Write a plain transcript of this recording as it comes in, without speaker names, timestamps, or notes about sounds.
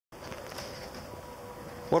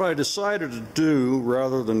What I decided to do,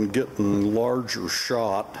 rather than getting larger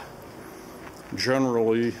shot,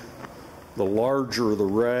 generally the larger the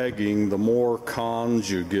ragging, the more cons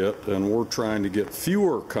you get, and we're trying to get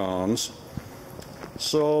fewer cons.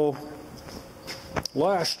 So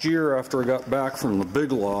last year, after I got back from the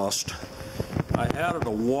Big Lost, I added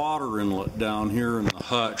a water inlet down here in the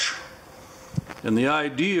hutch. And the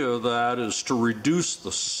idea of that is to reduce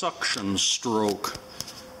the suction stroke,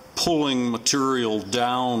 pulling material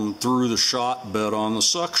down through the shot bed on the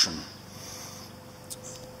suction.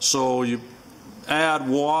 So you add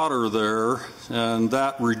water there, and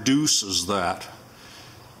that reduces that.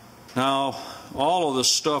 Now, all of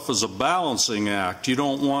this stuff is a balancing act. You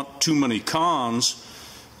don't want too many cons,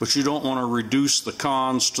 but you don't want to reduce the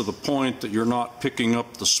cons to the point that you're not picking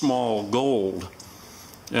up the small gold,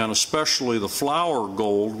 and especially the flower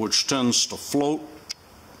gold, which tends to float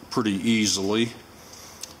pretty easily.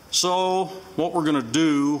 So what we're going to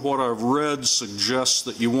do, what I've read suggests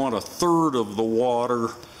that you want 1/3 of the water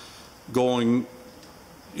going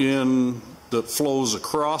in that flows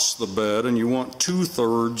across the bed, and you want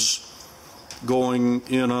 2/3 going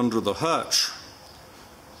in under the hutch.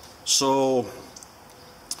 So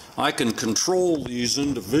I can control these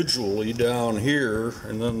individually down here,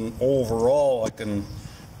 and then overall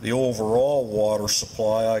the overall water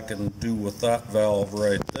supply I can do with that valve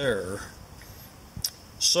right there.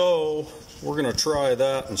 So we're going to try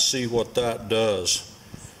that and see what that does.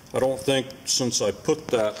 I don't think, since I put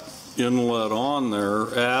that inlet on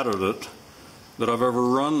there, added it, that I've ever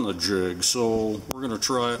run the jig. So we're going to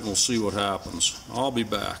try it and we'll see what happens. I'll be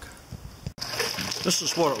back. This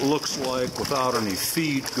is what it looks like without any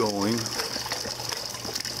feed going.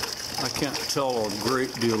 I can't tell a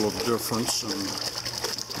great deal of difference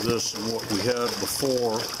in this and what we had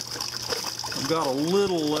before. I've got a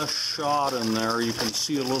little less shot in there. You can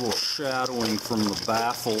see a little shadowing from the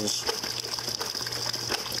baffles,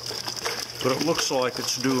 but it looks like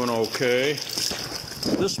it's doing okay.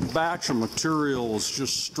 This batch of material is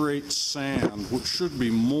just straight sand, which should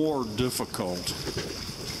be more difficult.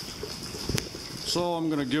 So I'm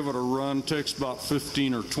going to give it a run. It takes about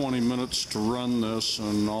 15 or 20 minutes to run this,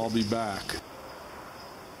 and I'll be back.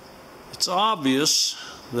 It's obvious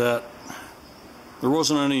that there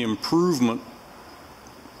wasn't any improvement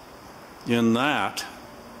in that.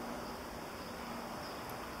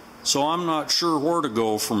 So I'm not sure where to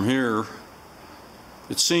go from here.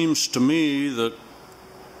 It seems to me that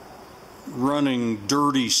running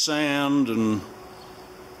dirty sand, and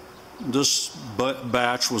this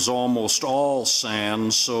batch was almost all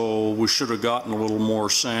sand, so we should have gotten a little more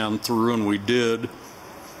sand through, and we did.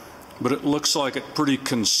 But it looks like it pretty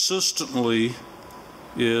consistently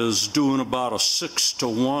is doing about a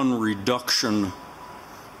 6-to-1 reduction,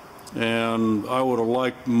 and I would have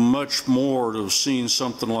liked much more to have seen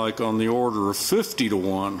something like on the order of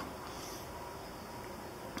 50-to-1.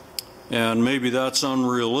 And maybe that's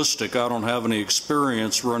unrealistic. I don't have any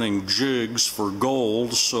experience running jigs for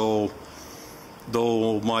gold, so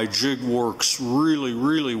though my jig works really,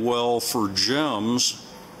 really well for gems,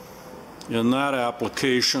 in that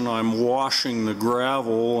application I'm washing the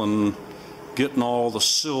gravel and getting all the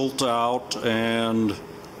silt out, and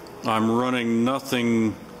I'm running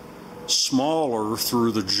nothing smaller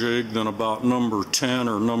through the jig than about number 10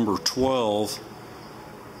 or number 12.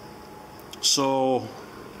 So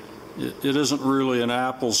it isn't really an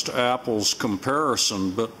apples to apples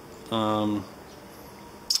comparison, but I'm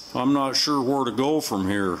not sure where to go from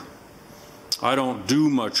here. I don't do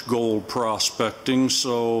much gold prospecting,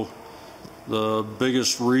 so the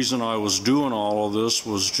biggest reason I was doing all of this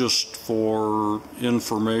was just for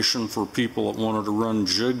information for people that wanted to run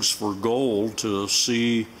jigs for gold, to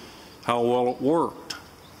see how well it worked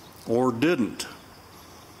or didn't.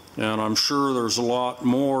 And I'm sure there's a lot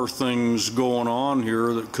more things going on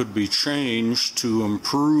here that could be changed to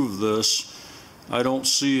improve this. I don't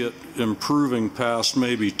see it improving past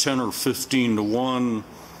maybe 10 or 15-to-1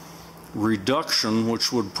 reduction,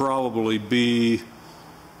 which would probably be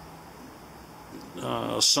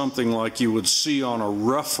something like you would see on a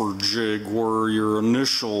rougher jig, where your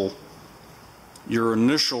initial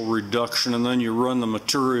reduction, and then you run the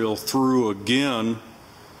material through again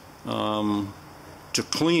to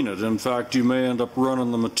clean it. In fact, you may end up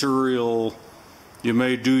running the material, you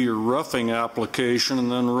may do your roughing application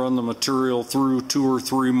and then run the material through 2 or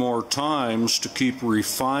 3 more times to keep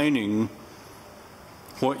refining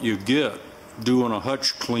what you get, doing a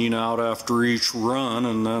hutch clean out after each run,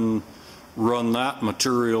 and then run that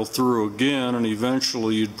material through again, and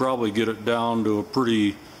eventually you'd probably get it down to a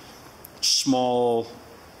pretty small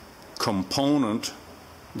component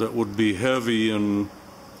that would be heavy in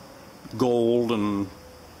gold and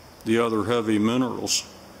the other heavy minerals.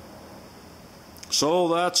 So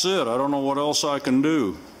that's it. I don't know what else I can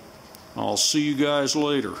do. I'll see you guys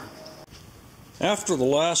later. After the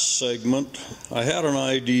last segment, I had an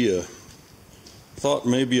idea. Thought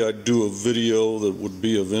maybe I'd do a video that would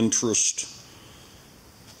be of interest.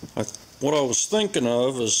 What I was thinking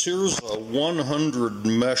of is, here's a 100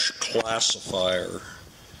 mesh classifier.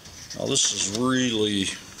 Now this is really,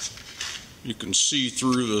 you can see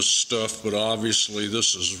through this stuff, but obviously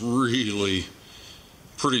this is really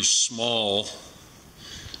pretty small.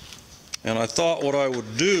 And I thought what I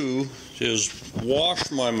would do is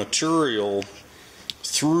wash my material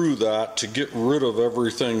through that to get rid of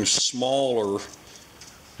everything smaller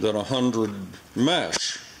than 100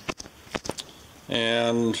 mesh.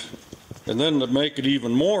 And then to make it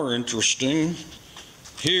even more interesting,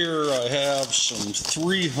 here I have some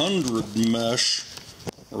 300 mesh,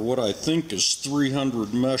 or what I think is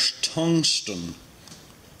 300 mesh tungsten.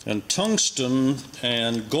 And tungsten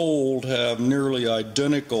and gold have nearly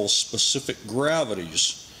identical specific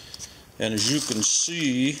gravities. And as you can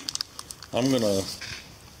see, I'm going to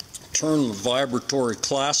turn the vibratory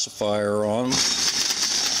classifier on.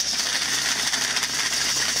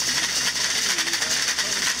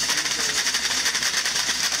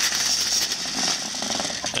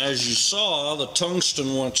 As you saw, the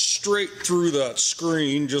tungsten went straight through that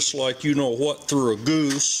screen, just like you know what through a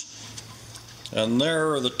goose. And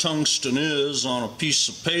there the tungsten is on a piece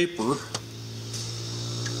of paper.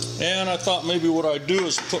 And I thought maybe what I'd do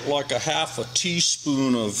is put like a half a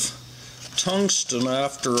teaspoon of tungsten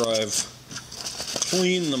after I've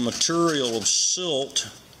cleaned the material of silt.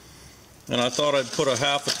 And I thought I'd put a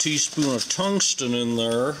half a teaspoon of tungsten in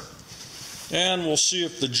there, and we'll see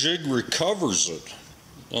if the jig recovers it.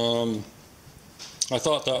 I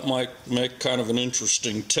thought that might make kind of an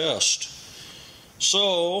interesting test.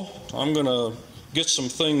 So I'm going to get some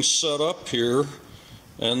things set up here,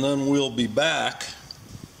 and then we'll be back.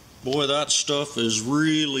 Boy, that stuff is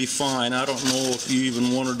really fine. I don't know if you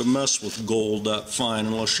even wanted to mess with gold that fine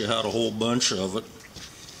unless you had a whole bunch of it.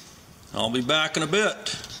 I'll be back in a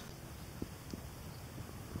bit.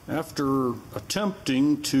 After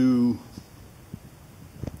attempting to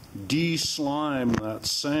de-slime that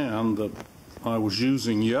sand that I was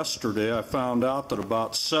using yesterday, I found out that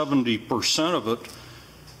about 70% of it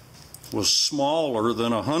was smaller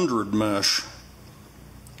than 100 mesh.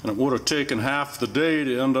 And it would have taken half the day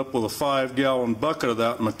to end up with a 5-gallon bucket of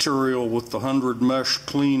that material with the 100 mesh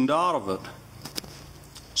cleaned out of it.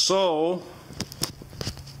 So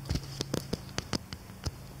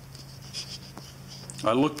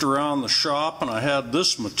I looked around the shop and I had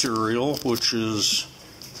this material, which is,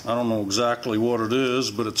 I don't know exactly what it is,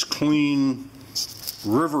 but it's clean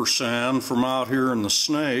river sand from out here in the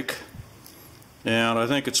Snake. And I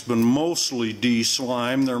think it's been mostly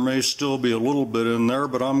de-slimed. There may still be a little bit in there,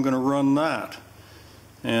 but I'm going to run that.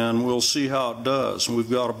 And we'll see how it does. We've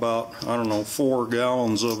got about, I don't know, 4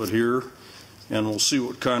 gallons of it here. And we'll see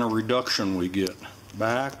what kind of reduction we get.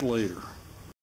 Back later.